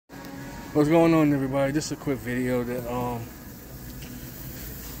What's going on, everybody? Just a quick video that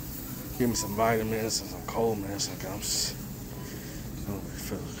give me some vitamins and some cold medicine. I'm just,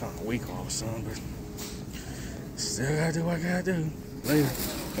 feel kind of weak all of a sudden, but still gotta do what I gotta do. Later.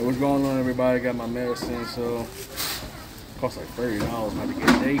 Hey, what's going on, everybody? Got my medicine, so it costs like $30. I had to get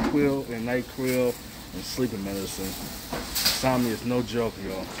Dayquil and NyQuil and sleeping medicine. Insomnia is no joke,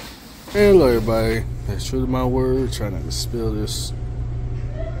 y'all. Hello, everybody. That's true to my word. Try not to spill this.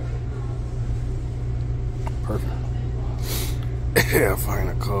 Perfect. Yeah, I find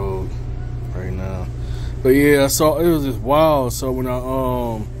a cold right now. But yeah, I saw it was just wild. So when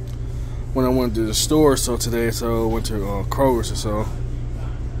I went to the store today, so I went to Kroger's or so.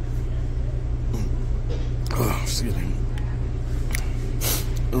 Oh, excuse me.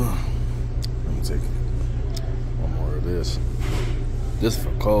 Let me take one more of this. This is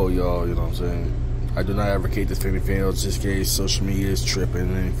for cold, y'all. You know what I'm saying? I do not advocate this for anything else. Just in case social media is tripping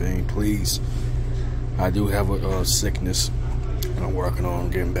and anything, please. I do have a sickness, and I'm working on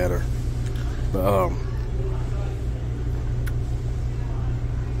getting better. But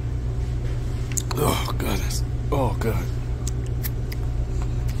oh goodness, oh god,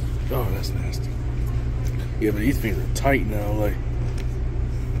 oh that's nasty. Yeah, but these things are tight now. Like,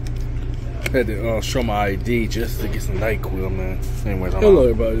 I had to show my ID just to get some NyQuil, man. Anyways, hello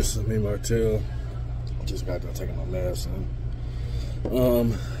everybody, this is me, Martell. Just got done taking my medicine.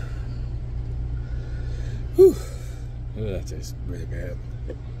 Whew. That tastes really bad.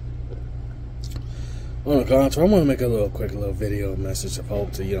 On the contrary, I'm gonna make a quick video message of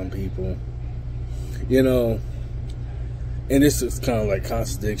hope to young people. You know, and this is kind of like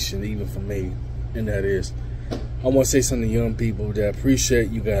contradiction even for me, and that is, I want to say something to young people that appreciate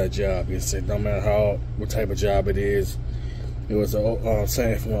you got a job. You say no matter what type of job it is. It was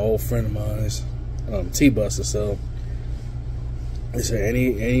saying from an old friend of mine, T-Buster. So they say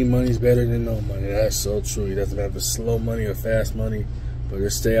any money's better than no money. That's so true. It doesn't matter if it's slow money or fast money, but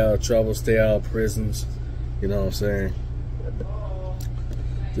just stay out of trouble, stay out of prisons. You know what I'm saying?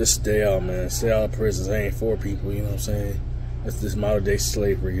 Just stay out, man. Stay out of prisons. It ain't for people. You know what I'm saying? That's this modern day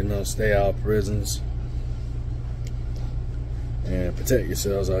slavery. You know, stay out of prisons and protect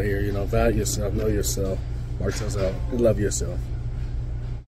yourselves out here. You know, value yourself, know yourself. Martell's out. Love yourself.